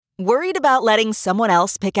Worried about letting someone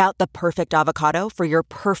else pick out the perfect avocado for your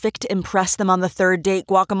perfect impress them on the third date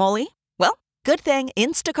guacamole? Well, good thing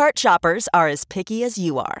Instacart shoppers are as picky as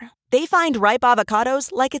you are. They find ripe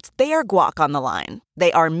avocados like it's their guac on the line.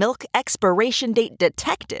 They are milk expiration date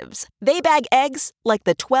detectives. They bag eggs like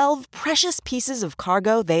the 12 precious pieces of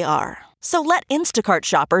cargo they are. So let Instacart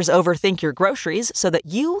shoppers overthink your groceries so that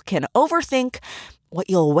you can overthink what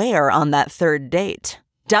you'll wear on that third date.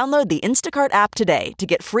 Download the Instacart app today to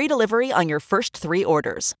get free delivery on your first 3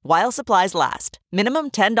 orders, while supplies last.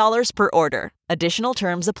 Minimum $10 per order. Additional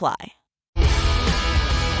terms apply.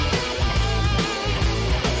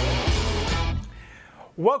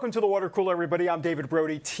 Welcome to the Water Cooler, everybody. I'm David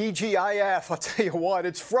Brody, TGIF. I'll tell you what,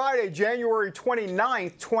 it's Friday, January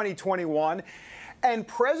 29th, 2021, and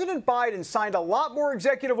President Biden signed a lot more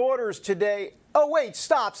executive orders today. Oh, wait,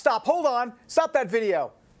 stop, hold on. Stop that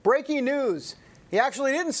video. Breaking news. He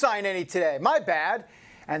actually didn't sign any today. My bad.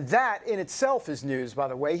 And that in itself is news, by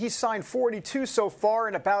the way. He signed 42 so far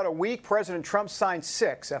in about a week. President Trump signed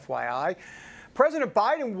 6, FYI. President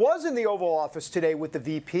Biden was in the Oval Office today with the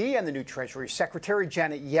VP and the new Treasury Secretary,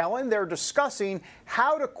 Janet Yellen. They're discussing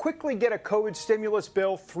how to quickly get a COVID stimulus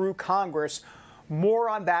bill through Congress. More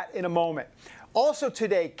on that in a moment. Also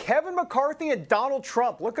today, Kevin McCarthy and Donald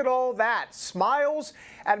Trump. Look at all that. Smiles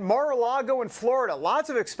at Mar-a-Lago in Florida. Lots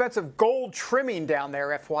of expensive gold trimming down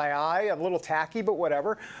there, FYI. A little tacky, but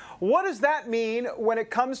whatever. What does that mean when it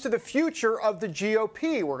comes to the future of the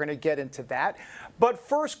GOP? We're going to get into that. But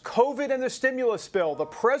first, COVID and the stimulus bill. The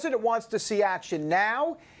president wants to see action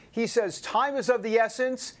now. He says time is of the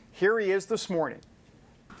essence. Here he is this morning.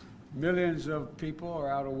 Millions of people are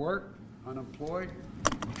out of work, unemployed.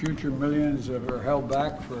 Future millions are held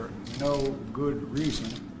back for no good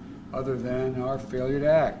reason other than our failure to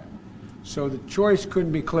act. So the choice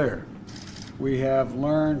couldn't be clearer. We have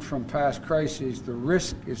learned from past crises the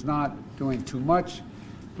risk is not doing too much,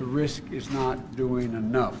 the risk is not doing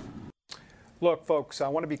enough. Look, folks, I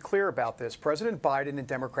want to be clear about this. President Biden and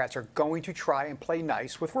Democrats are going to try and play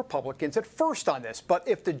nice with Republicans at first on this. But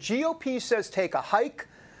if the GOP says take a hike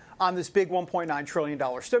on this big $1.9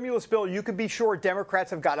 trillion stimulus bill, you can be sure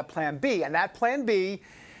Democrats have got a plan B. And that plan B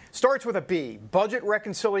starts with a B, budget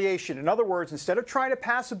reconciliation. In other words, instead of trying to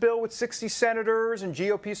pass a bill with 60 senators and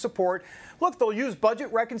GOP support, look, they'll use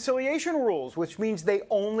budget reconciliation rules, which means they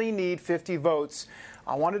only need 50 votes.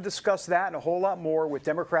 I want to discuss that and a whole lot more with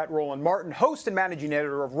Democrat Roland Martin, host and managing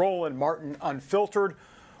editor of Roland Martin Unfiltered.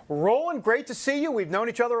 Roland, great to see you. We've known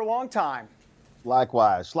each other a long time.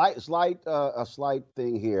 Likewise, a slight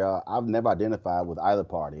thing here. I've never identified with either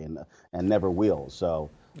party and never will. So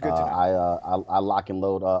I lock and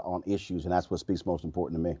load on issues, and that's what speaks most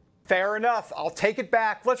important to me. Fair enough. I'll take it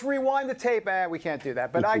back. Let's rewind the tape. We can't do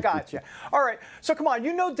that, but I got you. All right. So come on.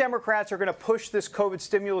 You know Democrats are going to push this COVID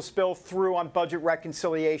stimulus bill through on budget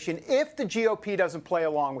reconciliation if the GOP doesn't play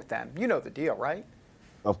along with them. You know the deal, right?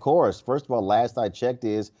 Of course. First of all, last I checked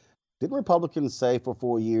didn't Republicans say for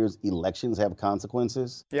 4 years elections have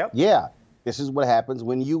consequences? Yep. Yeah. This is what happens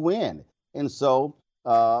when you win. And so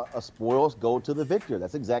spoils go to the victor.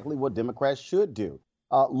 That's exactly what Democrats should do.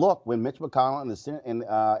 Look, when Mitch McConnell and the Senate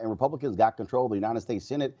and Republicans got control of the United States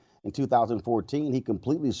Senate in 2014, he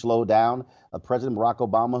completely slowed down President Barack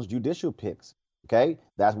Obama's judicial picks. OK,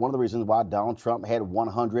 that's one of the reasons why Donald Trump had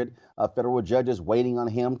 100 federal judges waiting on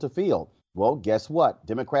him to fill. Well, guess what?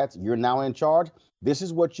 Democrats, you're now in charge. This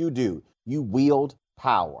is what you do. You wield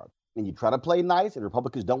power and you try to play nice, and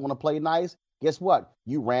Republicans don't want to play nice. Guess what?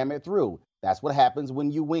 You ram it through. That's what happens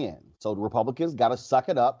when you win. So the Republicans got to suck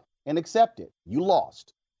it up and accept it. You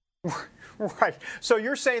lost. Right. So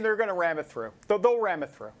you're saying they're going to ram it through. They'll ram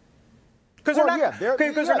it through. Because they're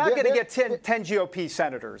not going to get 10 GOP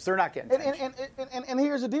senators. They're not getting 10. And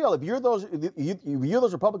here's the deal. If you're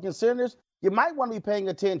those Republican senators, you might want to be paying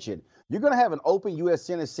attention. You're going to have an open U.S.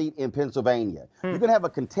 Senate seat in Pennsylvania. You're going to have a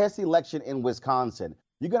contested election in Wisconsin.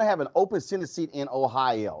 You're going to have an open Senate seat in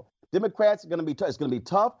Ohio. Democrats are going to be it's going to be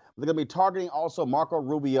tough. They're going to be targeting also Marco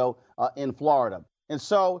Rubio in Florida. And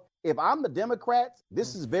so if I'm the Democrats,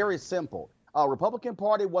 this is very simple. Republican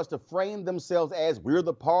Party was to frame themselves as we're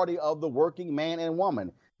the party of the working man and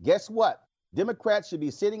woman. Guess what? Democrats should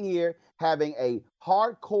be sitting here having a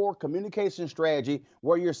hardcore communication strategy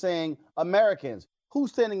where you're saying, Americans,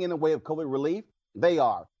 who's standing in the way of COVID relief? They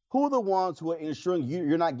are. Who are the ones who are ensuring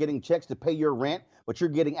you're not getting checks to pay your rent, but you're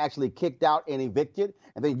getting actually kicked out and evicted,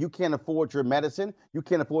 and then you can't afford your medicine, you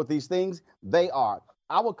can't afford these things? They are.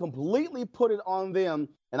 I would completely put it on them,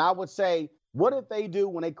 and I would say, what did they do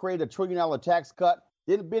when they created $1 trillion tax cut?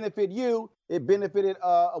 Didn't benefit you, it benefited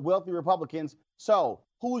wealthy Republicans. So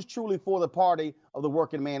who's truly for the party of the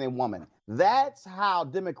working man and woman? That's how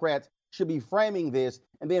Democrats should be framing this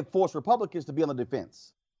and then force Republicans to be on the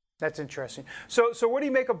defense. That's interesting. So what do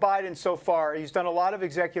you make of Biden so far? He's done a lot of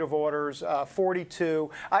executive orders, 42.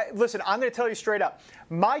 Listen, I'm going to tell you straight up.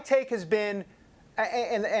 My take has been,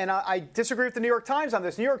 and I disagree with the New York Times on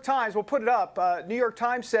this. New York Times, we'll put it up. New York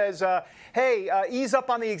Times says, hey, ease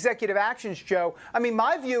up on the executive actions, Joe. I mean,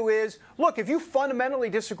 my view is, look, if you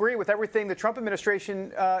fundamentally disagree with everything the Trump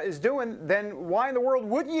administration is doing, then why in the world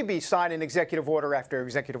wouldn't you be signing executive order after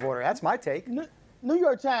executive order? That's my take. New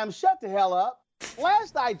York Times, shut the hell up.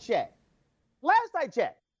 Last I checked,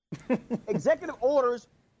 executive orders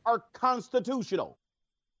are constitutional.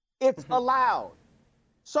 It's allowed.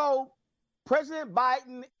 So President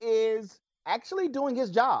Biden is actually doing his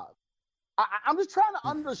job. I'm just trying to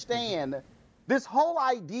understand this whole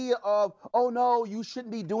idea of, oh, no, you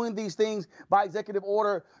shouldn't be doing these things by executive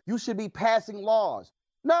order. You should be passing laws.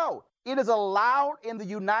 No, it is allowed in the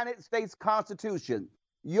United States Constitution.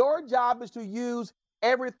 Your job is to use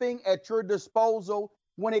everything at your disposal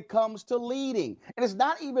when it comes to leading. And it's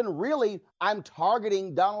not even really, I'm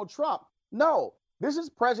targeting Donald Trump. No, this is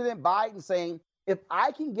President Biden saying, if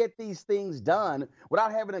I can get these things done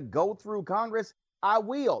without having to go through Congress, I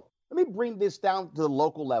will. Let me bring this down to the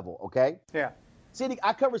local level, okay? Yeah.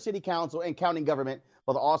 I cover city council and county government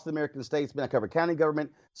for the Austin American Statesman. I cover county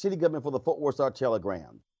government, city government for the Fort Worth Star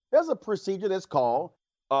Telegram. There's a procedure that's called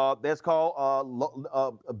a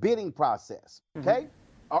bidding process, okay?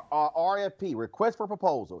 RFP, request for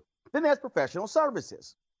proposal. Then there's professional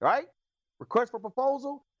services, right? Request for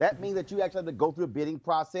proposal, that means that you actually have to go through a bidding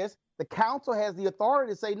process. The council has the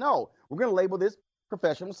authority to say, no, we're going to label this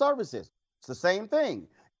professional services. It's the same thing.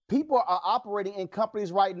 People are operating in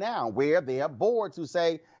companies right now where they have boards who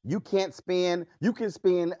say you can spend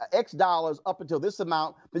X dollars up until this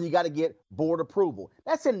amount, but you got to get board approval.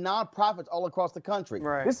 That's in nonprofits all across the country.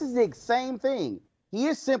 Right. This is the same thing. He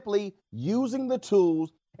is simply using the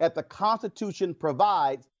tools that the Constitution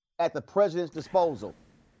provides at the president's disposal.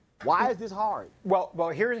 Why is this hard? Well,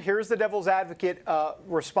 here's the devil's advocate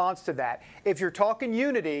response to that. If you're talking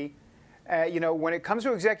unity, when it comes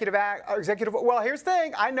to executive, well, here's the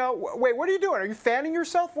thing. I know. Wait, what are you doing? Are you fanning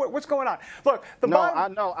yourself? What's going on? Look,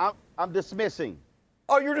 I'm dismissing.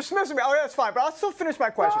 Oh, you're dismissing me. Oh, that's fine, but I'll still finish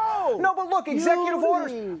my question. No, but look, executive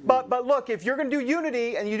orders. But look, if you're going to do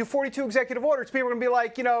unity and you do 42 executive orders, people are going to be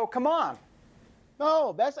like, come on.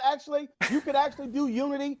 No, you could actually do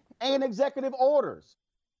unity and executive orders.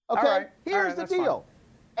 Okay, here's the deal.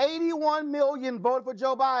 Fine. 81 million voted for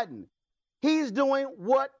Joe Biden. He's doing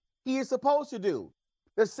what he is supposed to do.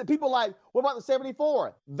 People like, what about the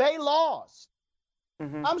 74? They lost.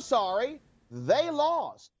 I'm sorry, they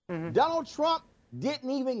lost. Donald Trump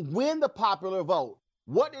didn't even win the popular vote.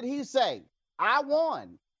 What did he say? I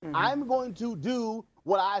won. I'm going to do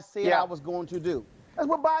what I said I was going to do. That's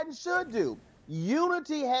what Biden should do.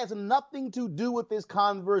 Unity has nothing to do with this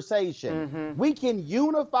conversation. We can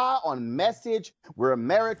unify on message. We're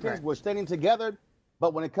Americans. We're standing together.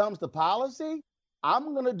 But when it comes to policy,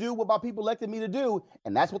 I'm going to do what my people elected me to do.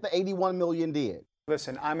 And that's what the 81 million did.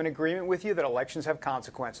 Listen, I'm in agreement with you that elections have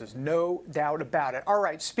consequences. No doubt about it. All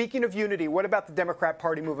right. Speaking of unity, what about the Democrat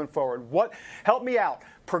Party moving forward? Help me out.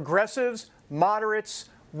 Progressives, moderates,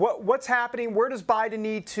 what's happening? Where does Biden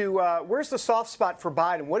need to, where's the soft spot for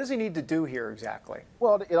Biden? What does he need to do here exactly?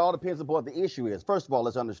 Well, it all depends on what the issue is. First of all,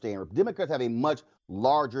 let's understand, Democrats have a much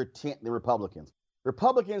larger tent than Republicans.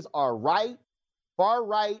 Republicans are right, far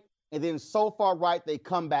right, and then so far right, they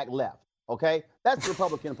come back left. Okay? That's the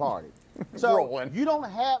Republican Party. So you don't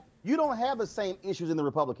have the same issues in the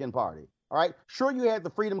Republican Party. All right? Sure, you had the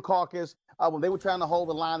Freedom Caucus. When they were trying to hold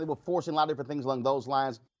the line, they were forcing a lot of different things along those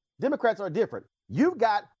lines. Democrats are different. You've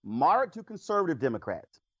got moderate to conservative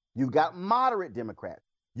Democrats. You've got moderate Democrats.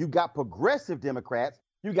 You've got progressive Democrats.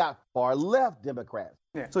 You got far left Democrats.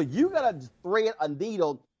 Yeah. So you got to thread a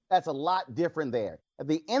needle that's a lot different there. At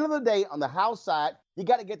the end of the day, on the House side, you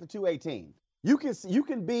got to get to 218. You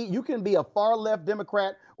can be a far left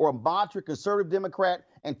Democrat or a moderate conservative Democrat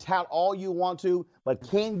and tout all you want to, but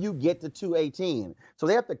can you get to 218? So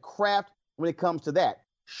they have to craft when it comes to that.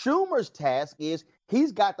 Schumer's task is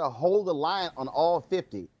he's got to hold the line on all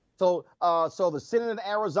 50. So the Senate in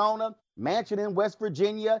Arizona, Manchin in West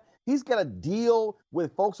Virginia, he's got to deal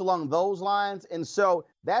with folks along those lines. And so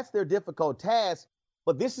that's their difficult task.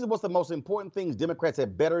 But this is what's the most important things Democrats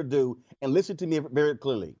had better do. And listen to me very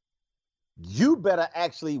clearly. You better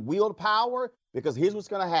actually wield power, because here's what's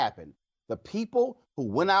going to happen. The people who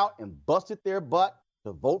went out and busted their butt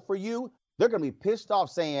to vote for you, they're going to be pissed off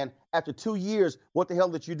saying, after 2 years, what the hell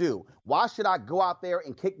did you do? Why should I go out there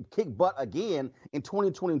and kick butt again in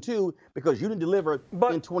 2022 because you didn't deliver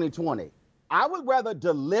in 2020? I would rather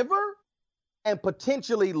deliver and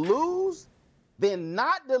potentially lose than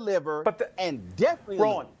not deliver and definitely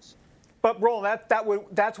lose. But Roland,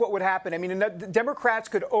 that's what would happen. I mean, the Democrats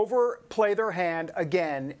could overplay their hand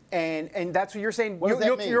again, and that's what you're saying.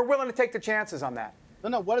 You're willing to take the chances on that.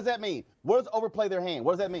 No. What does that mean? What does overplay their hand?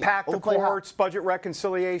 What does that mean? Pack the courts, budget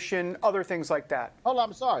reconciliation, other things like that. Hold on,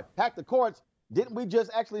 I'm sorry. Pack the courts. Didn't we just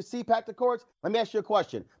actually see pack the courts? Let me ask you a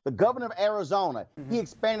question. The governor of Arizona, he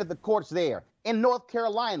expanded the courts there. In North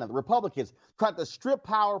Carolina, the Republicans tried to strip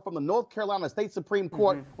power from the North Carolina State Supreme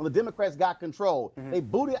Court when the Democrats got control. They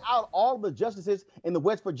booted out all the justices in the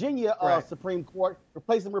West Virginia Supreme Court,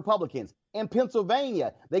 replacing Republicans. In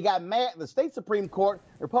Pennsylvania, they got mad at the state Supreme Court.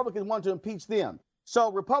 Republicans wanted to impeach them. So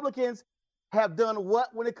Republicans have done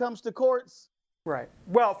what when it comes to courts? Right.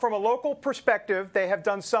 Well, from a local perspective, they have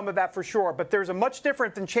done some of that for sure, but there's a much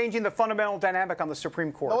different than changing the fundamental dynamic on the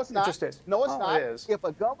Supreme Court. No, it's not. It just is. No, it's not. It is. If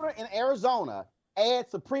a governor in Arizona adds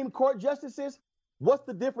Supreme Court justices, what's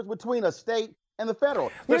the difference between a state and the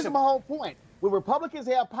federal? Here's my whole point. When Republicans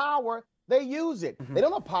have power, they use it. They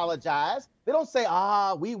don't apologize. They don't say,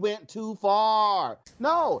 we went too far.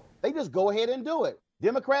 No, they just go ahead and do it.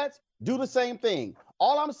 Democrats do the same thing.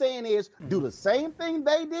 All I'm saying is do the same thing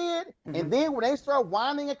they did, and then when they start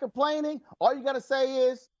whining and complaining, all you got to say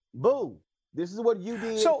is, boo, this is what you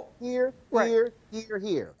did here.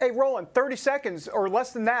 Hey, Roland, 30 seconds or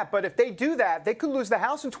less than that, but if they do that, they could lose the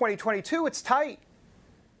House in 2022. It's tight.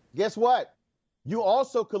 Guess what? You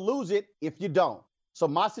also could lose it if you don't. So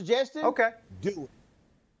my suggestion, do it.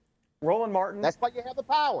 Roland Martin. That's why you have the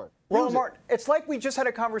power. Roland Martin, it's like we just had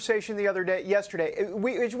a conversation yesterday.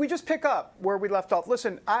 We just pick up where we left off.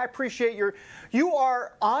 Listen, I appreciate you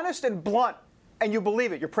are honest and blunt, and you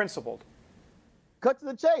believe it. You're principled. Cut to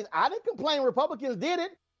the chase. I didn't complain Republicans did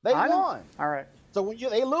it. They won. All right. So when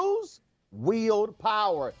they lose, wield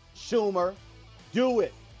power. Schumer, do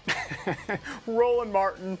it. Roland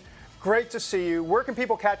Martin, great to see you. Where can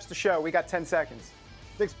people catch the show? We got 10 seconds.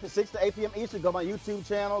 6 to 8 p.m. Eastern. Go to my YouTube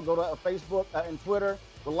channel. Go to Facebook and Twitter.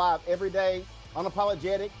 We're live every day,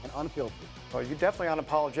 unapologetic and unfiltered. Well, you're definitely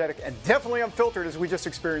unapologetic and definitely unfiltered, as we just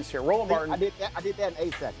experienced here. Roland Martin. I did that in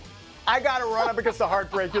 8 seconds. I got to run up against the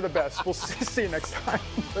heartbreak. You're the best. We'll see you next time.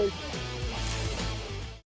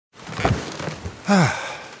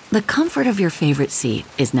 The comfort of your favorite seat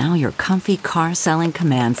is now your comfy car selling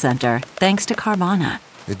command center, thanks to Carvana.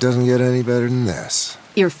 It doesn't get any better than this.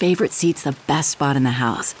 Your favorite seat's the best spot in the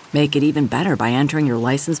house. Make it even better by entering your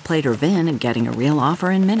license plate or VIN and getting a real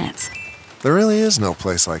offer in minutes. There really is no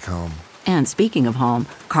place like home. And speaking of home,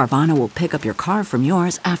 Carvana will pick up your car from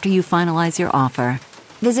yours after you finalize your offer.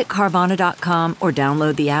 Visit Carvana.com or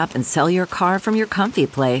download the app and sell your car from your comfy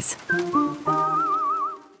place.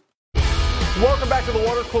 Welcome back to the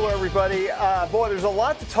water cooler, everybody. Boy, there's a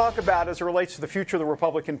lot to talk about as it relates to the future of the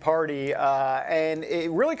Republican Party. And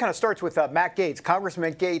it really kind of starts with Matt Gaetz,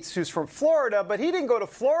 Congressman Gaetz, who's from Florida. But he didn't go to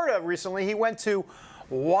Florida recently. He went to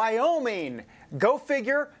Wyoming. Go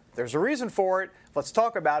figure. There's a reason for it. Let's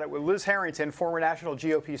talk about it with Liz Harrington, former National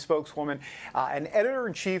GOP spokeswoman and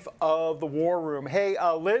editor-in-chief of The War Room. Hey,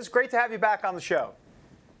 Liz, great to have you back on the show.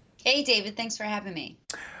 Hey, David. Thanks for having me.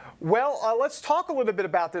 Well, let's talk a little bit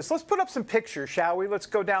about this. Let's put up some pictures, shall we? Let's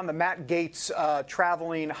go down the Matt Gaetz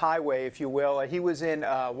traveling highway, if you will. He was in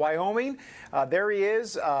Wyoming. There he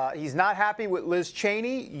is. He's not happy with Liz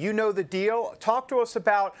Cheney. You know the deal. Talk to us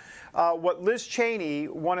about what Liz Cheney,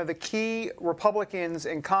 one of the key Republicans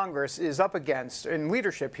in Congress, is up against in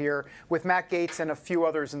leadership here with Matt Gaetz and a few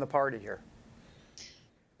others in the party here.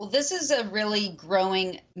 Well, this is a really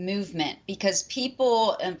growing movement because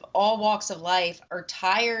people of all walks of life are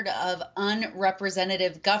tired of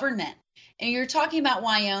unrepresentative government. And you're talking about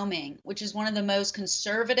Wyoming, which is one of the most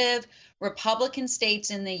conservative Republican states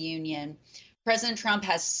in the union. President Trump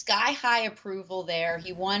has sky-high approval there.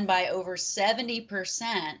 He won by over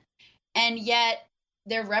 70%. And yet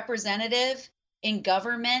their representative in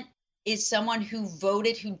government is someone who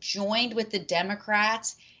voted, who joined with the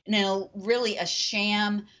Democrats in a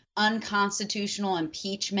sham, unconstitutional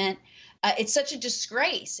impeachment. It's such a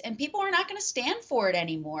disgrace, and people are not going to stand for it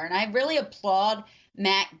anymore. And I really applaud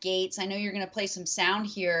Matt Gaetz. I know you're going to play some sound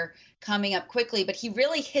here coming up quickly, but he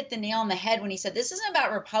really hit the nail on the head when he said this isn't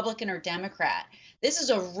about Republican or Democrat. This is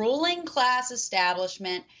a ruling class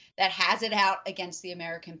establishment that has it out against the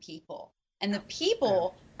American people. And the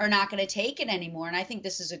people are not going to take it anymore. And I think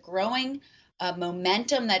this is a growing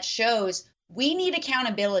momentum that shows we need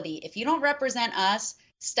accountability. If you don't represent us,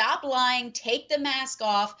 stop lying, take the mask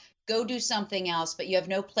off, go do something else. But you have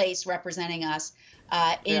no place representing us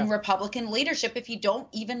in Republican leadership if you don't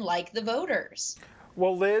even like the voters.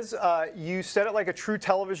 Well, Liz, you said it like a true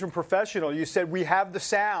television professional. You said we have the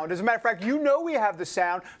sound. As a matter of fact, you know we have the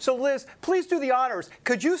sound. So, Liz, please do the honors.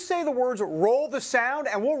 Could you say the words "roll the sound"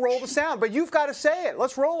 and we'll roll the sound? But you've got to say it.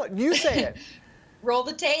 Let's roll it. You say it. Roll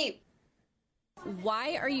the tape.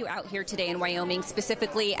 Why are you out here today in Wyoming,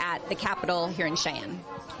 specifically at the Capitol here in Cheyenne?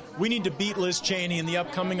 We need to beat Liz Cheney in the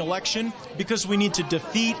upcoming election because we need to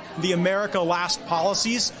defeat the America Last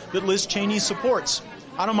policies that Liz Cheney supports.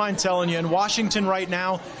 I don't mind telling you, in Washington right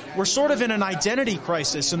now, we're sort of in an identity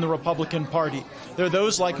crisis in the Republican Party. There are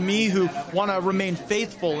those like me who want to remain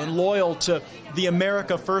faithful and loyal to the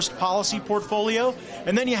America First policy portfolio.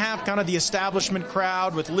 And then you have kind of the establishment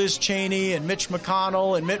crowd with Liz Cheney and Mitch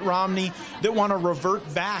McConnell and Mitt Romney that want to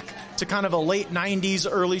revert back to kind of a late 90s,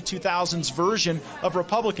 early 2000s version of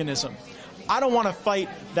republicanism. I don't want to fight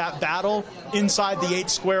that battle inside the 8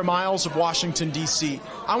 square miles of Washington, D.C.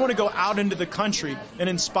 I want to go out into the country and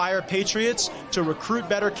inspire patriots to recruit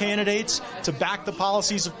better candidates, to back the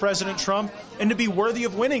policies of President Trump, and to be worthy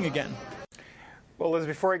of winning again. Well, Liz,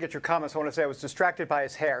 before I get your comments, I want to say I was distracted by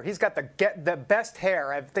his hair. He's got the best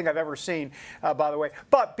hair I think I've ever seen, by the way.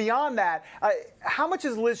 But beyond that, how much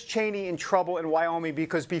is Liz Cheney in trouble in Wyoming?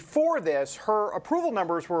 Because before this, her approval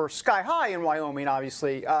numbers were sky high in Wyoming,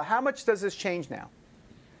 obviously. How much does this change now?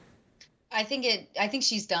 I think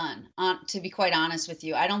she's done, to be quite honest with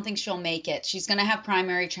you. I don't think she'll make it. She's going to have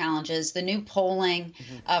primary challenges. The new polling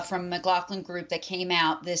from McLaughlin Group that came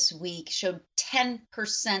out this week showed 10%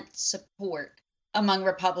 support among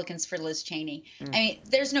Republicans for Liz Cheney. I mean,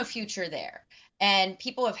 there's no future there. And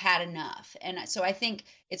people have had enough. And so I think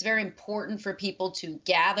it's very important for people to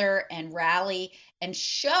gather and rally and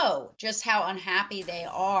show just how unhappy they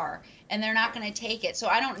are. And they're not going to take it. So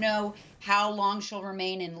I don't know how long she'll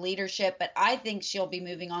remain in leadership, but I think she'll be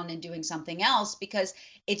moving on and doing something else because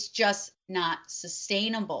it's just not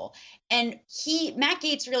sustainable. And Matt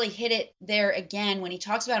Gaetz really hit it there again when he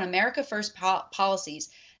talks about America First policies.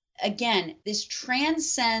 Again, this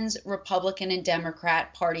transcends Republican and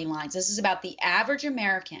Democrat party lines. This is about the average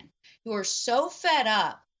American who are so fed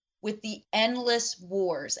up with the endless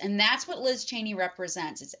wars. And that's what Liz Cheney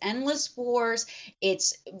represents. It's endless wars.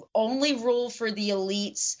 It's only rule for the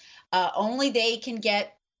elites. Only they can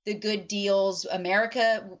get the good deals.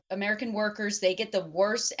 American workers, they get the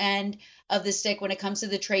worst end of the stick when it comes to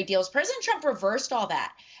the trade deals. President Trump reversed all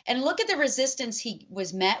that. And look at the resistance he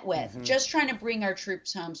was met with, just trying to bring our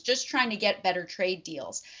troops home, just trying to get better trade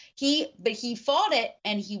deals. But he fought it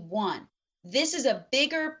and he won. This is a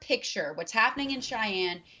bigger picture. What's happening in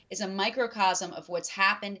Cheyenne is a microcosm of what's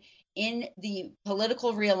happened in the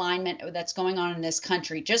political realignment that's going on in this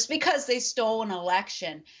country. Just because they stole an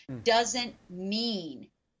election doesn't mean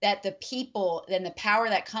that the people and the power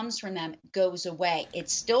that comes from them goes away.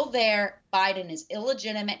 It's still there. Biden is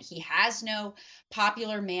illegitimate. He has no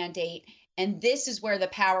popular mandate. And this is where the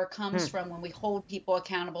power comes from when we hold people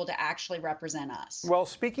accountable to actually represent us. Well,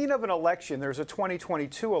 speaking of an election, there's a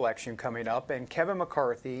 2022 election coming up, and Kevin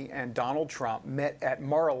McCarthy and Donald Trump met at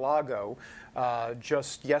Mar-a-Lago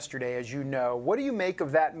just yesterday, as you know. What do you make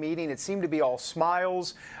of that meeting? It seemed to be all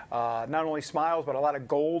smiles, not only smiles, but a lot of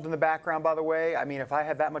gold in the background, by the way. I mean, if I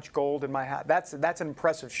had that much gold in my house, that's an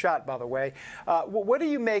impressive shot, by the way. What do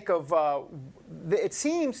you make of, it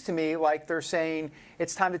seems to me like they're saying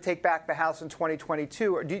it's time to take back the House in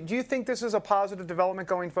 2022. Do you think this is a positive development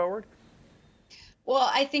going forward? Well,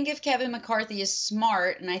 I think if Kevin McCarthy is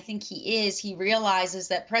smart, and I think he realizes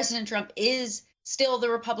that President Trump is still the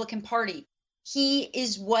Republican Party. He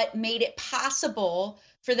is what made it possible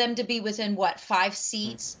for them to be within, 5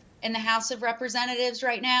 seats in the House of Representatives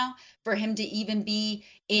right now, for him to even be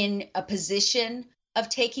in a position of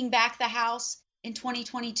taking back the House in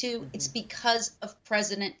 2022. It's because of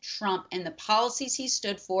President Trump and the policies he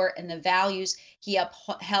stood for and the values he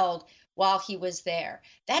upheld while he was there.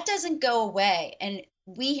 That doesn't go away. And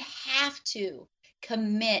we have to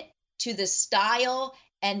commit to the style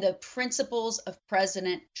and the principles of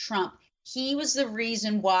President Trump. He was the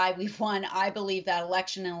reason why we won, I believe, that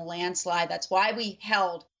election in a landslide. That's why we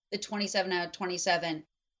held the 27 out of 27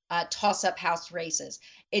 toss-up House races.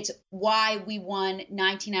 It's why we won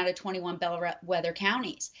 19 out of 21 bellwether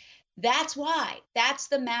counties. That's why. That's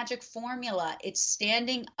the magic formula. It's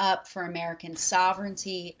standing up for American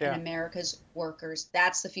sovereignty and America's workers.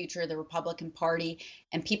 That's the future of the Republican Party.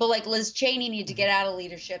 And people like Liz Cheney need to get out of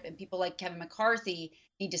leadership, and people like Kevin McCarthy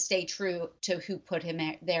need to stay true to who put him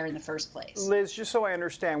there in the first place. Liz, just so I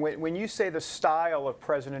understand, when you say the style of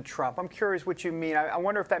President Trump, I'm curious what you mean. I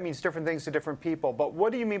wonder if that means different things to different people. But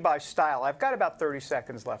what do you mean by style? I've got about 30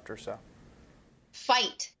 seconds left or so.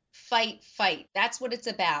 Fight. fight, fight. That's what it's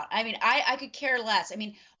about. I mean, I could care less. I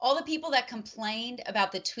mean, all the people that complained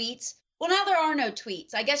about the tweets, well, now there are no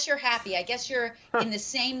tweets. I guess you're happy. I guess you're in the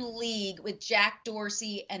same league with Jack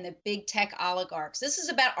Dorsey and the big tech oligarchs. This is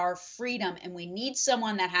about our freedom, and we need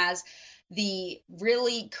someone that has the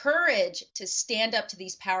really courage to stand up to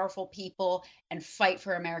these powerful people and fight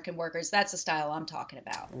for American workers. That's the style I'm talking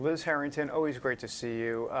about. Liz Harrington, always great to see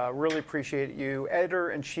you. Really appreciate you,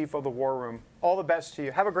 editor-in-chief of the War Room. All the best to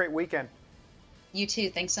you. Have a great weekend. You too.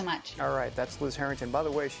 Thanks so much. All right, that's Liz Harrington. By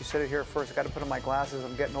the way, she said it here first. I got to put on my glasses.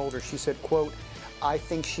 I'm getting older. She said, quote, I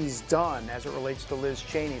think she's done as it relates to Liz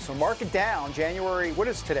Cheney. So mark it down. January, what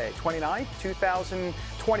is today? 29th,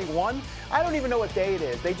 2021? I don't even know what day it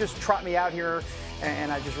is. They just trot me out here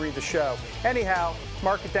and I just read the show. Anyhow,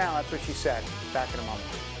 mark it down. That's what she said. Back in a moment.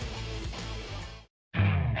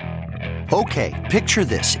 Okay, picture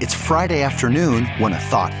this. It's Friday afternoon when a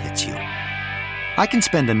thought hits you. I can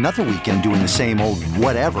spend another weekend doing the same old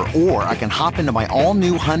whatever, or I can hop into my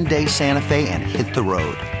all-new Hyundai Santa Fe and hit the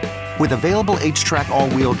road. With available H-Track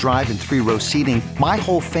all-wheel drive and 3-row seating, my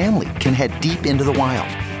whole family can head deep into the wild.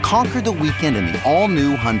 Conquer the weekend in the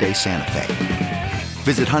all-new Hyundai Santa Fe.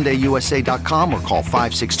 Visit HyundaiUSA.com or call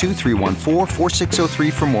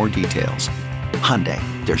 562-314-4603 for more details. Hyundai,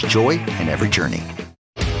 there's joy in every journey.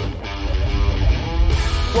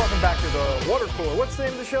 Welcome back to the Water Cooler. What's the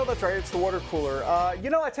name of the show? That's right, it's the Water Cooler. I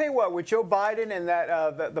tell you what, with Joe Biden and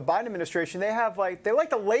that the Biden administration, they like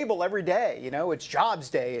to label every day. It's Jobs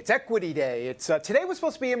Day, it's Equity Day. It's today was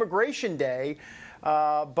supposed to be Immigration Day,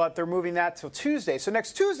 but they're moving that till Tuesday. So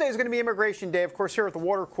next Tuesday is going to be Immigration Day. Of course, here at the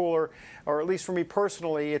Water Cooler, or at least for me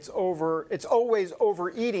personally, it's always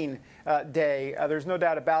overeating day. There's no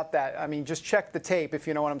doubt about that. I mean, just check the tape if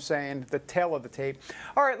you know what I'm saying, the tail of the tape.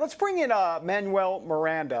 All right, let's bring in Manuel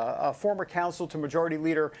Miranda, former counsel to Majority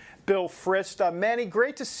Leader Bill Frist. Manny,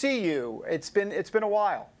 great to see you. It's been a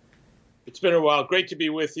while. It's been a while. Great to be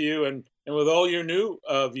with you and with all your new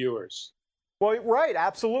viewers. Well, right,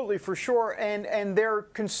 absolutely, for sure. And they're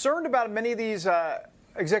concerned about many of these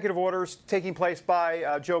executive orders taking place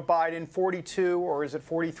by Joe Biden, 42, or is it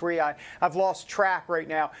 43? I've lost track right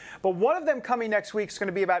now. But one of them coming next week is going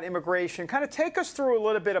to be about immigration. Kind of take us through a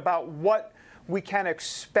little bit about what we can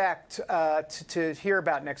expect to hear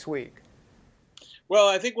about next week. Well,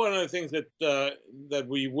 I think one of the things that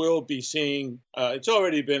we will be seeing, it's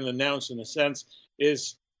already been announced in a sense,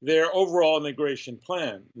 is their overall immigration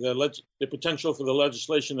plan, the potential for the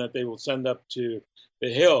legislation that they will send up to the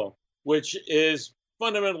Hill, which is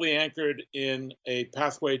fundamentally anchored in a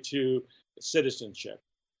pathway to citizenship.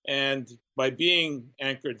 And by being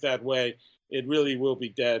anchored that way, it really will be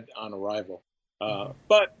dead on arrival.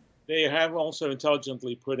 But they have also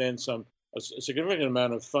intelligently put in a significant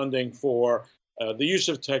amount of funding for the use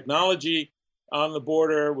of technology on the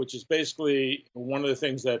border, which is basically one of the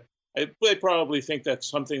things that they probably think that's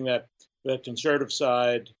something that the conservative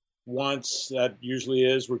side wants. That usually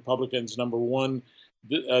is Republicans' number one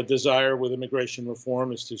desire with immigration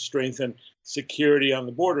reform is to strengthen security on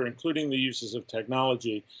the border, including the uses of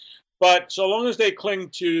technology. But so long as they cling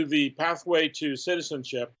to the pathway to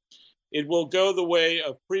citizenship, it will go the way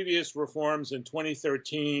of previous reforms in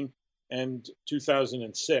 2013 and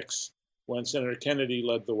 2006, when Senator Kennedy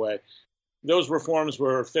led the way. Those reforms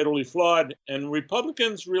were fatally flawed, and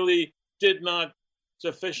Republicans really did not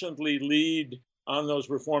sufficiently lead on those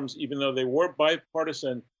reforms, even though they were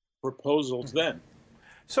bipartisan proposals then.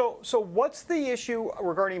 So what's the issue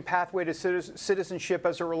regarding pathway to citizenship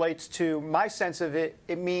as it relates to my sense of it?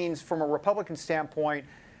 It means, from a Republican standpoint,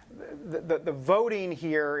 the voting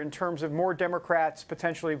here in terms of more Democrats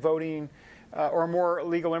potentially voting or more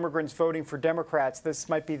illegal immigrants voting for Democrats, this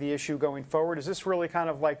might be the issue going forward. Is this really kind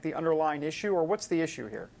of like the underlying issue, or what's the issue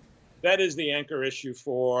here? That is the anchor issue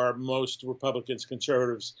for most Republicans,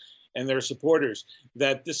 conservatives, and their supporters,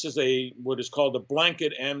 that this is what is called a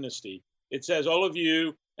blanket amnesty. It says all of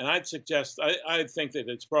you, and I'd suggest, I think that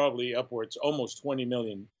it's probably upwards, almost 20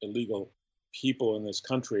 million illegal people in this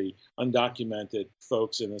country, undocumented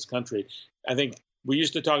folks in this country. I think we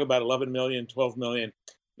used to talk about 11 million, 12 million.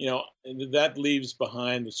 That leaves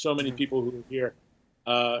behind so many people who are here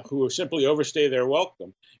who simply overstay their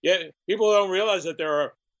welcome. Yet people don't realize that there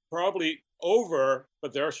are probably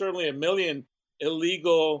but there are certainly 1 million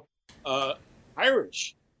illegal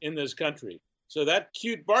Irish in this country. So that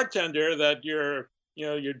cute bartender that your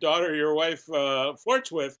daughter, your wife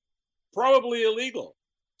flirts with, probably illegal.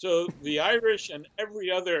 So the Irish and every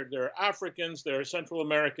other, there are Africans, there are Central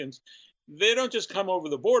Americans. They don't just come over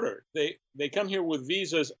the border. They come here with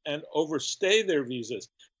visas and overstay their visas.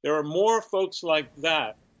 There are more folks like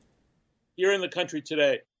that here in the country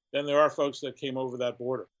today than there are folks that came over that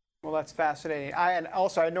border. Well, that's fascinating. And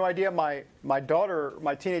also, I had no idea my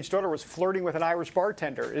teenage daughter was flirting with an Irish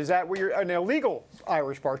bartender. Is that what an illegal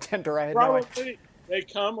Irish bartender? I had no idea. Probably. They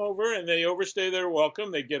come over and they overstay their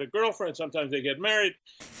welcome. They get a girlfriend. Sometimes they get married.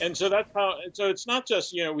 And so that's how, so it's not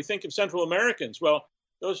just, we think of Central Americans. Well,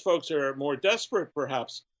 those folks are more desperate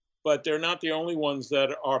perhaps, but they're not the only ones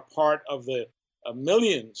that are part of the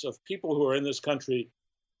millions of people who are in this country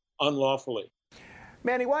unlawfully.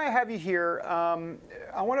 Manny, while I have you here,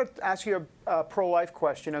 I want to ask you a pro-life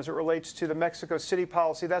question as it relates to the Mexico City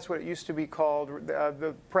policy. That's what it used to be called.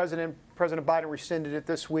 The President Biden rescinded it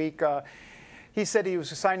this week. He said he was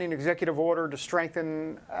signing an executive order to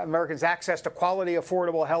strengthen Americans' access to quality,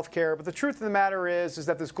 affordable health care. But the truth of the matter is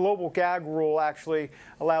that this global gag rule actually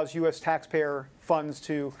allows U.S. taxpayer funds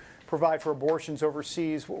to provide for abortions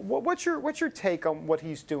overseas. What's your take on what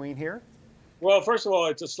he's doing here? Well, first of all,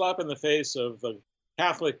 it's a slap in the face of the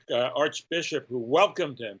Catholic archbishop who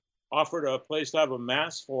welcomed him, offered a place to have a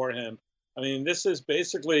mass for him. I mean, this is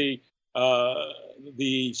basically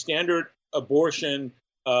the standard abortion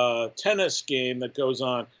tennis game that goes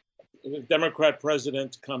on. The Democrat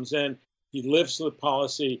president comes in, he lifts the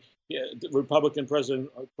policy. The Republican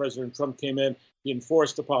President Trump came in, he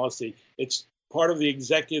enforced the policy. It's part of the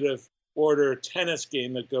executive order tennis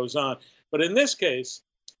game that goes on. But in this case,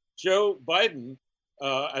 Joe Biden,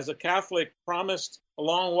 as a Catholic, promised a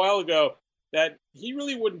long while ago that he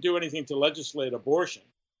really wouldn't do anything to legislate abortion.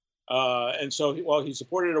 And so while he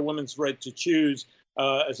supported a woman's right to choose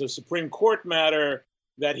as a Supreme Court matter,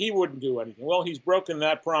 that he wouldn't do anything. Well, he's broken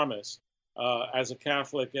that promise as a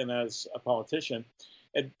Catholic and as a politician.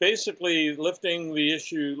 And basically lifting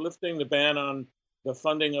the ban on the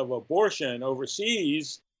funding of abortion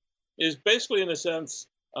overseas is basically, in a sense,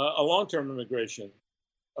 a long-term immigration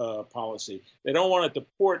policy. They don't want to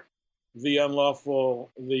deport the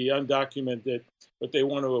unlawful, the undocumented, but they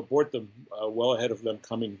want to abort them well ahead of them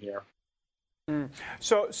coming here.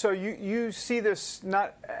 So you see this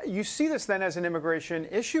then as an immigration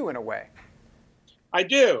issue in a way? I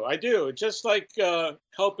do. Just like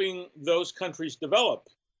helping those countries develop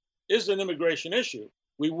is an immigration issue.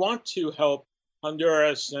 We want to help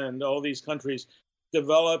Honduras and all these countries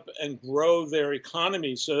develop and grow their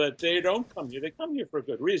economies so that they don't come here. They come here for a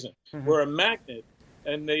good reason. Mm-hmm. We're a magnet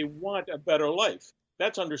and they want a better life.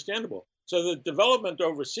 That's understandable. So the development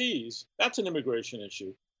overseas, that's an immigration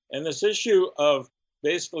issue. And this issue of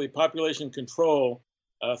basically population control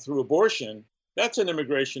through abortion, that's an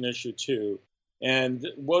immigration issue too. And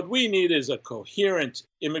what we need is a coherent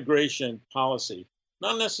immigration policy,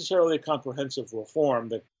 not necessarily a comprehensive reform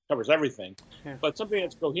that covers everything, but something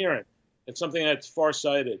that's coherent. It's something that's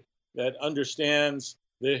farsighted, that understands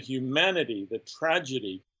the humanity, the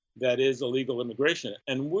tragedy that is illegal immigration.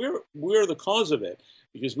 And we're the cause of it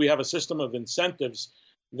because we have a system of incentives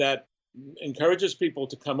that encourages people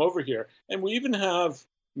to come over here. And we even have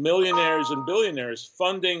millionaires and billionaires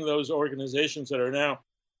funding those organizations that are now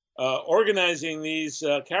organizing these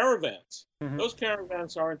caravans. Mm-hmm. Those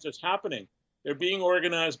caravans aren't just happening. They're being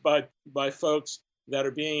organized by folks that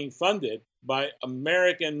are being funded by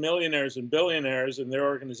American millionaires and billionaires and their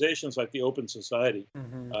organizations like the Open Society.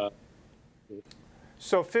 Mm-hmm.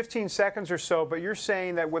 So 15 seconds or so, but you're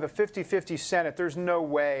saying that with a 50-50 Senate, there's no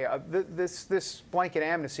way. This blanket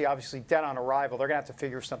amnesty, obviously dead on arrival, they're going to have to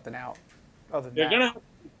figure something out. They're going to have to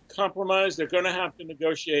compromise. They're going to have to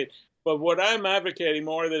negotiate. But what I'm advocating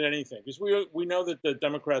more than anything, because we know that the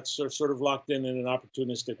Democrats are sort of locked in an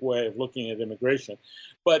opportunistic way of looking at immigration.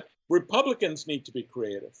 But Republicans need to be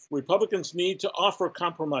creative. Republicans need to offer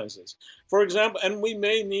compromises. For example, and we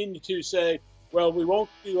may need to say, well, we won't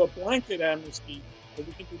do a blanket amnesty, but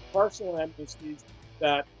we can do partial amnesties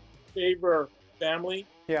that favor family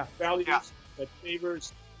values, that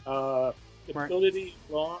favors stability,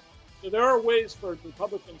 law. So there are ways for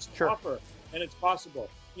Republicans to offer, and it's possible.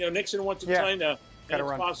 Nixon went to China, and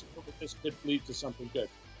it's possible that this could lead to something good.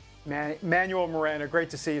 Manuel Miranda, great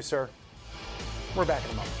to see you, sir. We're back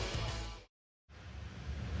in a moment.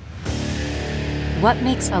 What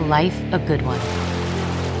makes a life a good one?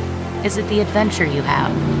 Is it the adventure you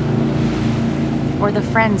have? Or the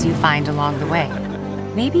friends you find along the way?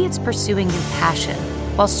 Maybe it's pursuing your passion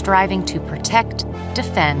while striving to protect,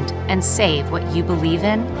 defend, and save what you believe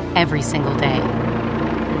in every single day.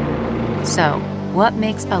 So, what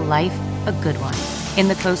makes a life a good one? In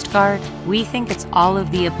the Coast Guard, we think it's all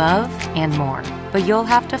of the above and more, but you'll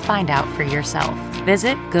have to find out for yourself.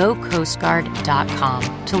 Visit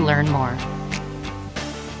gocoastguard.com to learn more.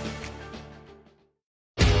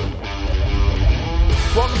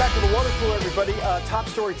 Welcome back to the Water Cooler, everybody. Top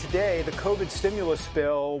story today, the COVID stimulus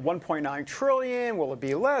bill, $1.9 trillion. Will it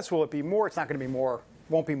be less? Will it be more? It's not going to be more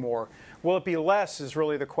Won't be more. Will it be less is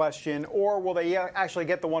really the question, or will they actually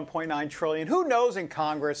get the $1.9 trillion? Who knows in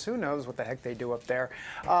Congress? Who knows what the heck they do up there?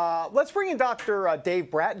 Let's bring in Dr.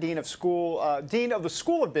 Dave Bratt, Dean of the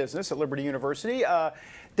School of Business at Liberty University.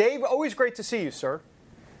 Dave, always great to see you, sir.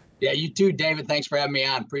 Yeah, you too, David. Thanks for having me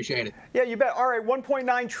on. Appreciate it. Yeah, you bet. All right,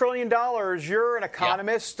 $1.9 trillion. You're an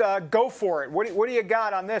economist. Go for it. What do you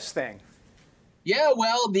got on this thing? Yeah,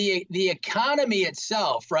 well, the economy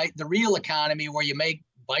itself, right, the real economy where you make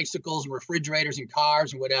bicycles and refrigerators and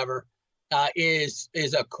cars and whatever, is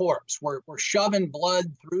a corpse. We're shoving blood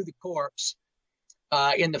through the corpse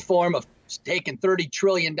in the form of taking $30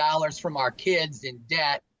 trillion from our kids in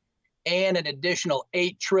debt and an additional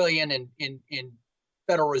 $8 trillion in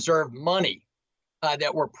Federal Reserve money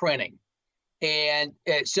that we're printing. And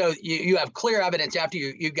so you have clear evidence after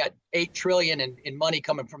you got $8 trillion in money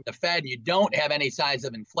coming from the Fed and you don't have any signs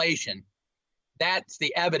of inflation. That's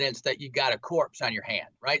the evidence that you got a corpse on your hand,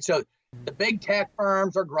 right? So the big tech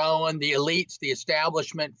firms are growing, the elites, the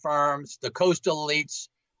establishment firms, the coastal elites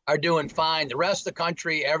are doing fine. The rest of the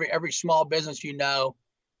country, every small business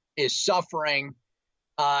is suffering.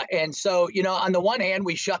 And so, on the one hand,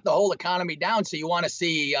 we shut the whole economy down. So you want to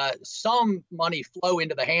see some money flow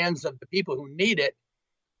into the hands of the people who need it.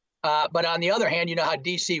 But on the other hand, you know how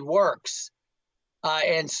DC works.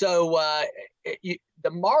 And so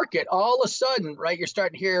the market, all of a sudden, right, you're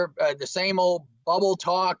starting to hear the same old bubble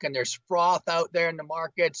talk, and there's froth out there in the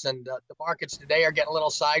markets. And the markets today are getting a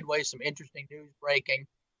little sideways, some interesting news breaking.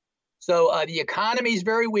 So the economy is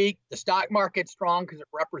very weak. The stock market's strong because it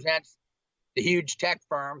represents the huge tech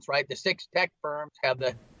firms, right? The 6 tech firms have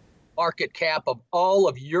the market cap of all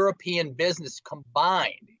of European business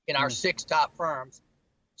combined in our 6 top firms.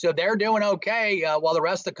 So they're doing okay while the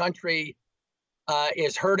rest of the country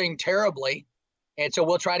is hurting terribly. And so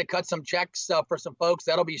we'll try to cut some checks for some folks.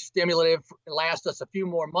 That'll be stimulative, last us a few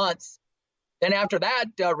more months. Then after that,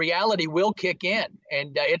 reality will kick in,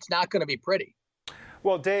 and it's not going to be pretty.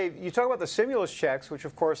 Well, Dave, you talk about the stimulus checks, which,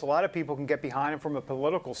 of course, a lot of people can get behind, and from a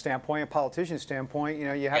political standpoint, a politician standpoint,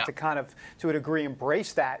 you have to kind of, to a degree,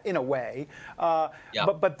 embrace that in a way.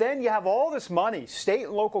 But then you have all this money, state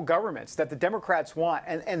and local governments, that the Democrats want,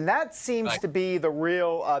 and that seems to be the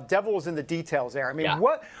real devil's in the details there. I mean,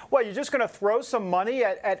 what you're just going to throw some money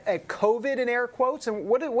at COVID in air quotes, and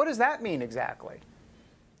what does that mean exactly?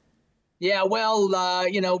 Yeah, well,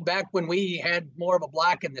 back when we had more of a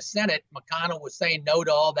bloc in the Senate, McConnell was saying no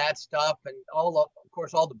to all that stuff. And of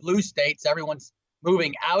course, all the blue states, everyone's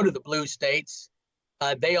moving out of the blue states.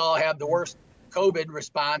 They all have the worst COVID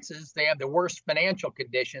responses. They have the worst financial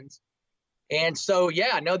conditions. And so,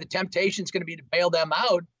 the temptation is going to be to bail them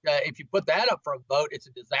out. If you put that up for a vote, it's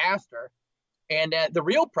a disaster. And the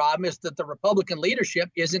real problem is that the Republican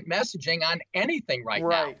leadership isn't messaging on anything right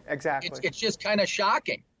now. Right, exactly. It's just kind of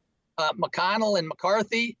shocking. McConnell and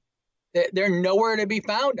McCarthy, they're nowhere to be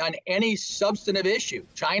found on any substantive issue.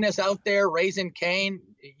 China's out there raising Cain.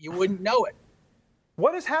 You wouldn't know it.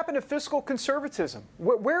 What has happened to fiscal conservatism?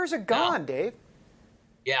 Where is it gone, Dave?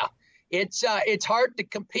 Yeah, it's hard to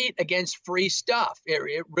compete against free stuff.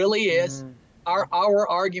 It really is. Our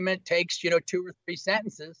argument takes 2 or 3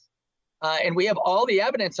 sentences, and we have all the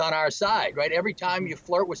evidence on our side. Right, every time you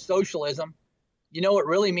flirt with socialism, it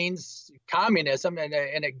really means communism and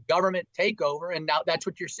a government takeover. And now that's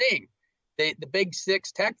what you're seeing. The big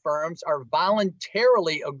 6 tech firms are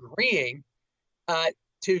voluntarily agreeing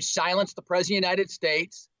to silence the president of the United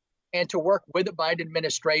States and to work with the Biden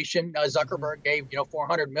administration. Zuckerberg gave,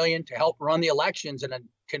 $400 million to help run the elections in a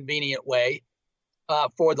convenient way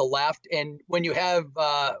for the left. And when you have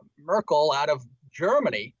Merkel out of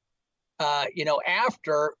Germany,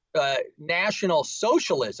 after National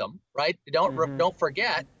Socialism, right? Don't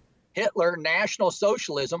forget Hitler, National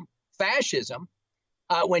Socialism, fascism.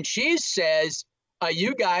 When she says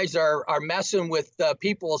you guys are messing with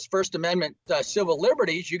people's First Amendment civil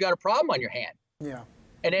liberties, you got a problem on your hand. Yeah.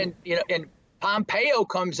 And then and Pompeo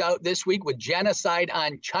comes out this week with genocide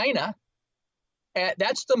on China.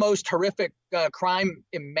 That's the most horrific crime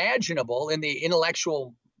imaginable in the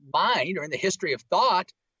intellectual mind or in the history of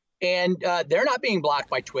thought. And they're not being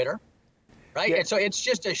blocked by Twitter, right? Yeah. And so it's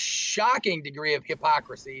just a shocking degree of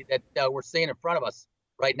hypocrisy that we're seeing in front of us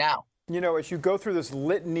right now. As you go through this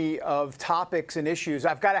litany of topics and issues,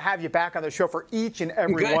 I've got to have you back on the show for each and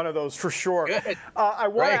every one of those for sure. I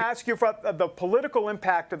want to ask you for the political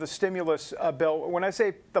impact of the stimulus bill. When I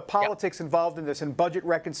say the politics involved in this and budget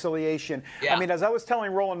reconciliation, I mean, as I was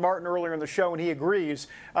telling Roland Martin earlier in the show, and he agrees,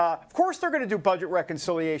 of course they're going to do budget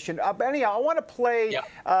reconciliation. But anyhow, I want to play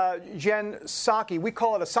Jen Psaki. We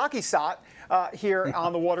call it a Psaki-sot. here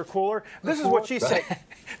on the water cooler. This is what she said.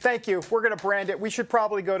 Thank you. We're going to brand it. We should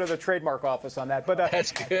probably go to the trademark office on that. But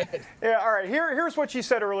that's good. Yeah. All right. Here's what she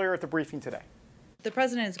said earlier at the briefing today. The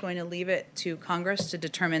president is going to leave it to Congress to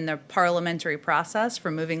determine the parliamentary process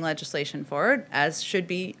for moving legislation forward, as should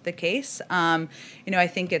be the case. I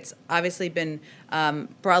think it's obviously been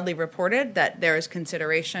broadly reported that there is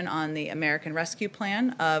consideration on the American Rescue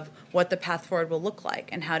Plan of what the path forward will look like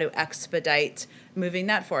and how to expedite moving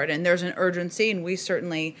that forward. And there's an urgency, and we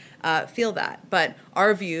certainly feel that. But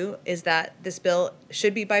our view is that this bill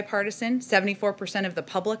should be bipartisan. 74% of the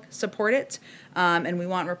public support it, and we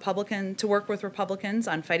want Republicans to work with Republicans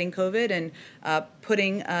on fighting COVID and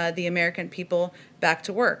putting the American people back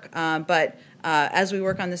to work. But as we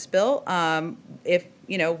work on this bill, if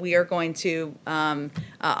we are going to,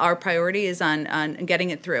 our priority is on getting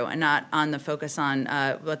it through and not on the focus on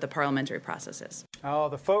what the parliamentary process is. Oh,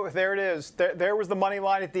 there it is. There was the money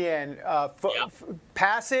line at the end.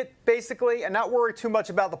 Pass it, basically, and not worry too much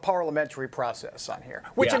about the parliamentary process on here,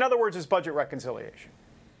 which in other words is budget reconciliation.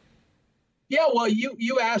 Yeah, well,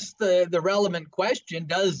 you asked the relevant question,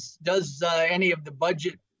 does any of the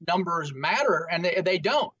budget numbers matter? And they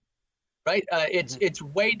don't. Right. It's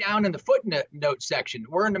way down in the footnote section.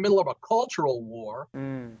 We're in the middle of a cultural war.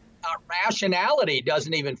 Rationality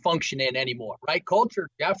doesn't even function in anymore. Right. Culture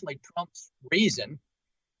definitely trumps reason.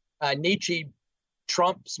 Nietzsche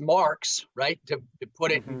trumps Marx. Right. To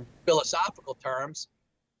put it in philosophical terms.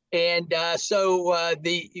 And so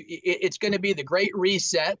it's going to be the Great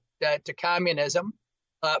Reset to communism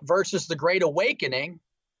versus the Great Awakening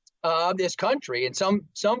of this country, and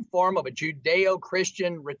some form of a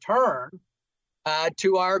Judeo-Christian return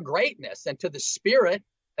to our greatness and to the spirit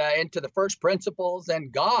and to the first principles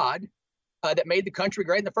and God that made the country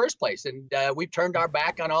great in the first place. And we've turned our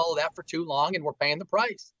back on all of that for too long, and we're paying the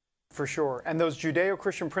price. For sure. And those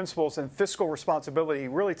Judeo-Christian principles and fiscal responsibility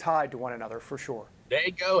really tied to one another, for sure.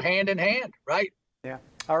 They go hand in hand, right? Yeah.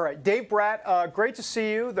 All right. Dave Bratt, great to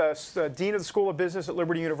see you, the Dean of the School of Business at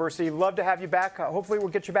Liberty University. Love to have you back. Hopefully we'll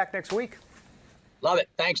get you back next week. Love it.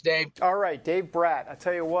 Thanks, Dave. All right. Dave Bratt. I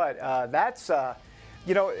tell you what, that's,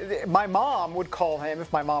 my mom would call him,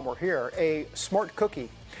 if my mom were here, a smart cookie.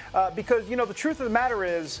 Because, the truth of the matter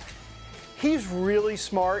is, he's really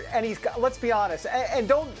smart, and he's got, let's be honest,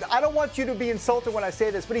 and I don't want you to be insulted when I say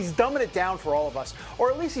this, but he's dumbing it down for all of us, or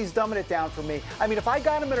at least he's dumbing it down for me. I mean, if I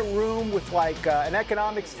got him in a room with like an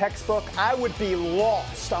economics textbook, I would be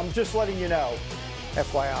lost. I'm just letting you know.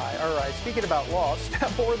 FYI. All right, speaking about lost,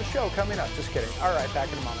 more of the show coming up. Just kidding. All right,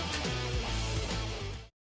 back in a moment.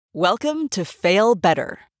 Welcome to Fail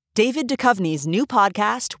Better, David Duchovny's new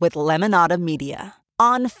podcast with Lemonada Media.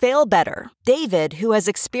 On Fail Better, David, who has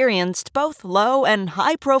experienced both low and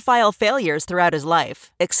high-profile failures throughout his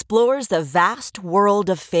life, explores the vast world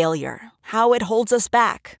of failure, how it holds us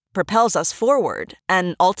back, propels us forward,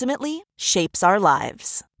 and ultimately shapes our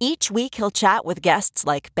lives. Each week, he'll chat with guests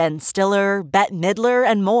like Ben Stiller, Bette Midler,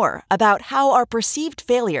 and more about how our perceived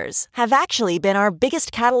failures have actually been our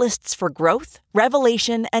biggest catalysts for growth,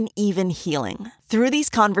 revelation, and even healing. Through these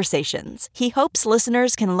conversations, he hopes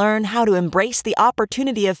listeners can learn how to embrace the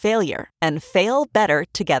opportunity of failure and fail better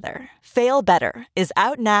together. Fail Better is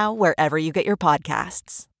out now wherever you get your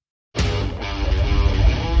podcasts.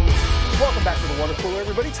 Welcome back to the Water Cooler,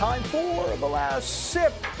 everybody. Time for the last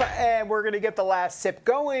sip. And we're going to get the last sip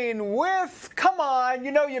going with, come on,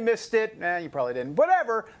 you know you missed it. You probably didn't.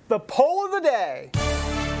 Whatever. The poll of the day.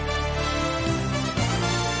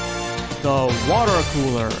 The Water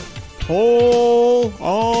Cooler Poll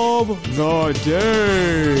of the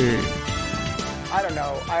Day. I don't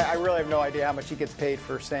know. I really have no idea how much he gets paid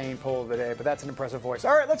for saying poll of the day, but that's an impressive voice.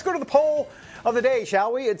 All right, let's go to the poll of the day,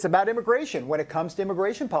 shall we? It's about immigration. When it comes to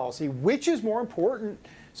immigration policy, which is more important,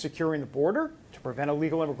 securing the border to prevent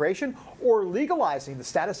illegal immigration or legalizing the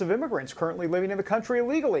status of immigrants currently living in the country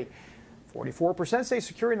illegally? 44% say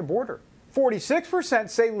securing the border. 46%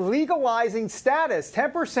 say legalizing status.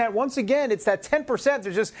 10%, once again, it's that 10%.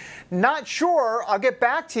 They're just not sure. I'll get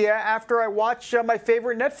back to you after I watch my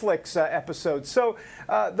favorite Netflix episode. So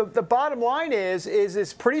the bottom line is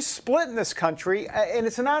it's pretty split in this country, and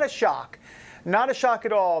it's not a shock. Not a shock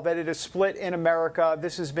at all that it is split in America.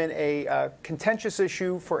 This has been a contentious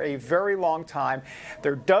issue for a very long time.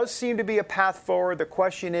 There does seem to be a path forward. The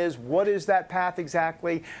question is, what is that path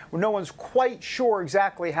exactly? Well, no one's quite sure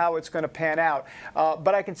exactly how it's going to pan out.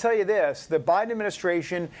 But I can tell you this, the Biden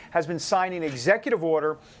administration has been signing executive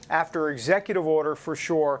order after executive order for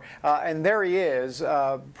sure. And there he is,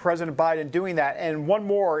 President Biden doing that. And one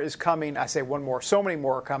more is coming. I say one more, so many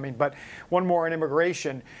more are coming, but one more in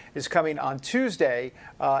immigration is coming on Tuesday,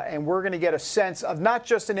 and we're going to get a sense of not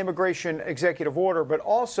just an immigration executive order, but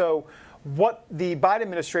also what the Biden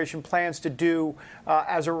administration plans to do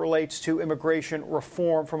as it relates to immigration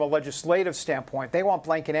reform from a legislative standpoint. They want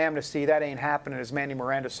blanket amnesty. That ain't happening, as Manuel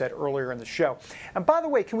Miranda said earlier in the show. And by the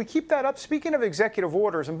way, can we keep that up? Speaking of executive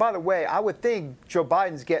orders, and by the way, I would think Joe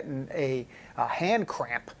Biden's getting a hand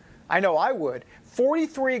cramp. I know I would.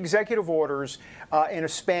 43 executive orders in a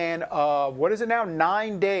span of, what is it now,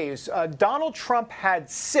 9 days. Donald Trump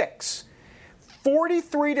had 6.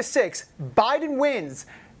 43-6. Biden wins.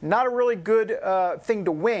 Not a really good thing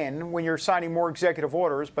to win when you're signing more executive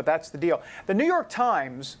orders, but that's the deal. The New York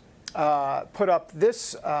Times put up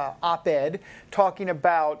this op-ed talking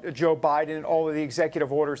about Joe Biden and all of the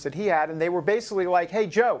executive orders that he had, and they were basically like, hey,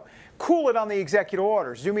 Joe, cool it on the executive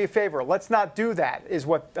orders. Do me a favor. Let's not do that, is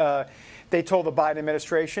what they told the Biden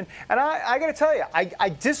administration. And I got to tell you, I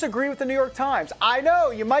disagree with the New York Times. I know,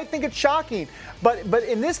 you might think it's shocking, but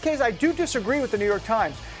in this case, I do disagree with the New York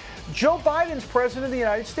Times. Joe Biden's president of the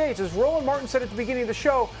United States. As Roland Martin said at the beginning of the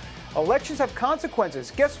show, elections have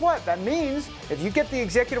consequences. Guess what? That means if you get the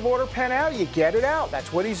executive order pen out, you get it out.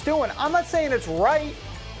 That's what he's doing. I'm not saying it's right,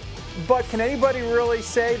 but can anybody really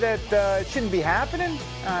say that it shouldn't be happening?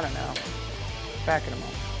 I don't know. Back in a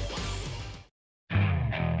moment.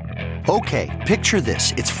 Okay, picture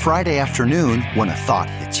this. It's Friday afternoon when a thought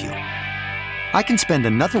hits you. I can spend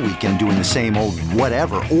another weekend doing the same old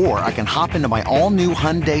whatever, or I can hop into my all-new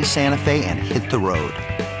Hyundai Santa Fe and hit the road.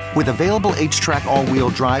 With available H-Track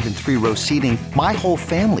all-wheel drive and 3-row seating, my whole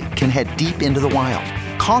family can head deep into the wild.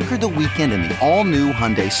 Conquer the weekend in the all-new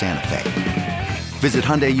Hyundai Santa Fe. Visit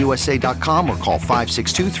HyundaiUSA.com or call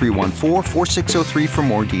 562-314-4603 for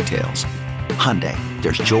more details. Hyundai,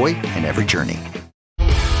 there's joy in every journey.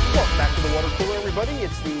 Welcome back to the Water Cooler, everybody.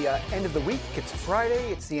 It's the end of the week. It's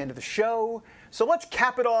Friday. It's the end of the show. So let's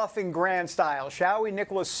cap it off in grand style, shall we?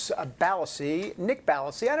 Nicholas Ballasy. Nick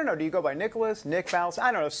Ballasy. I don't know. Do you go by Nicholas? Nick Ballasy?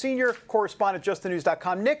 I don't know. Senior correspondent,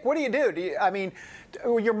 JustTheNews.com. Nick, what do you do?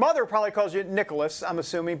 Your mother probably calls you Nicholas, I'm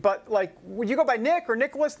assuming. But, would you go by Nick or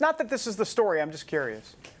Nicholas? Not that this is the story. I'm just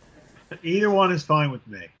curious. Either one is fine with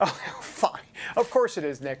me. Oh, fine. Of course it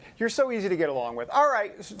is, Nick. You're so easy to get along with. All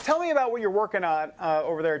right. So tell me about what you're working on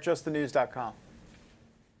over there at JustTheNews.com.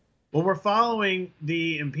 Well, we're following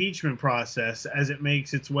the impeachment process as it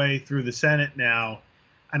makes its way through the Senate now.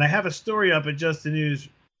 And I have a story up at Just the News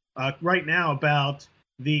right now about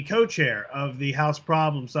the co-chair of the House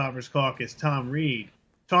Problem Solvers Caucus, Tom Reed,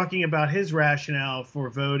 talking about his rationale for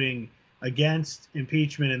voting against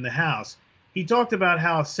impeachment in the House. He talked about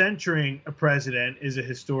how censuring a president is a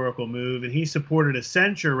historical move, and he supported a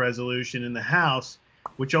censure resolution in the House,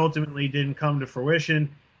 which ultimately didn't come to fruition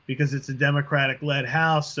because it's a Democratic-led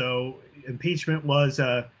House. So impeachment was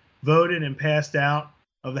voted and passed out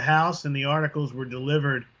of the House, and the articles were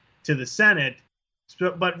delivered to the Senate.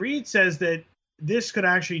 But Reed says that this could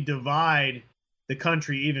actually divide the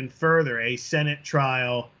country even further, a Senate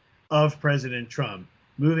trial of President Trump.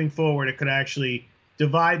 Moving forward, it could actually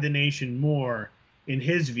divide the nation more, in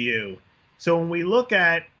his view. So when we look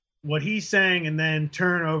at what he's saying and then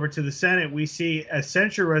turn over to the Senate, we see a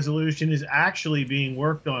censure resolution is actually being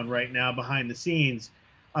worked on right now behind the scenes.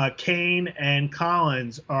 Kane and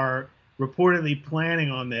Collins are reportedly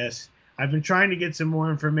planning on this. I've been trying to get some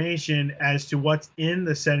more information as to what's in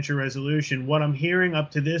the censure resolution. What I'm hearing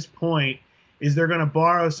up to this point is they're going to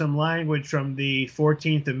borrow some language from the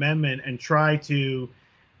 14th Amendment and try to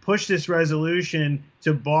push this resolution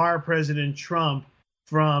to bar President Trump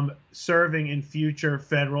from serving in future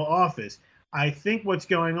federal office. I think what's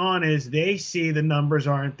going on is they see the numbers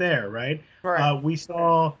aren't there, right? We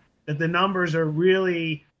saw that the numbers are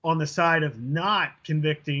really on the side of not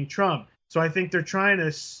convicting Trump. So I think they're trying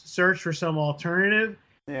to search for some alternative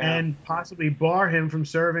and possibly bar him from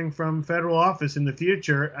serving from federal office in the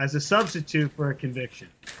future as a substitute for a conviction.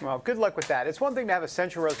 Well, good luck with that. It's one thing to have a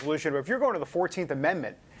censure resolution, but if you're going to the 14th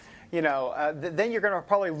Amendment, then you're going to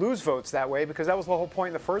probably lose votes that way, because that was the whole point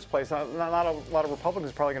in the first place. Not a lot of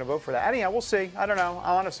Republicans are probably going to vote for that. Anyhow, we'll see. I don't know.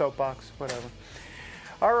 I'm on a soapbox. Whatever.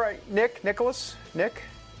 All right, Nick Ballasy.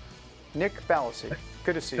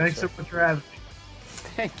 Good to see you. Thanks so much for having me.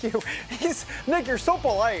 Thank you. Nick, you're so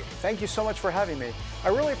polite. Thank you so much for having me. I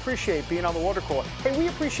really appreciate being on the Water Cooler. Hey, we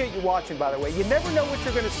appreciate you watching, by the way. You never know what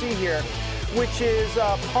you're going to see here, which is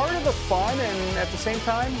part of the fun and at the same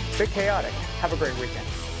time, a bit chaotic. Have a great weekend.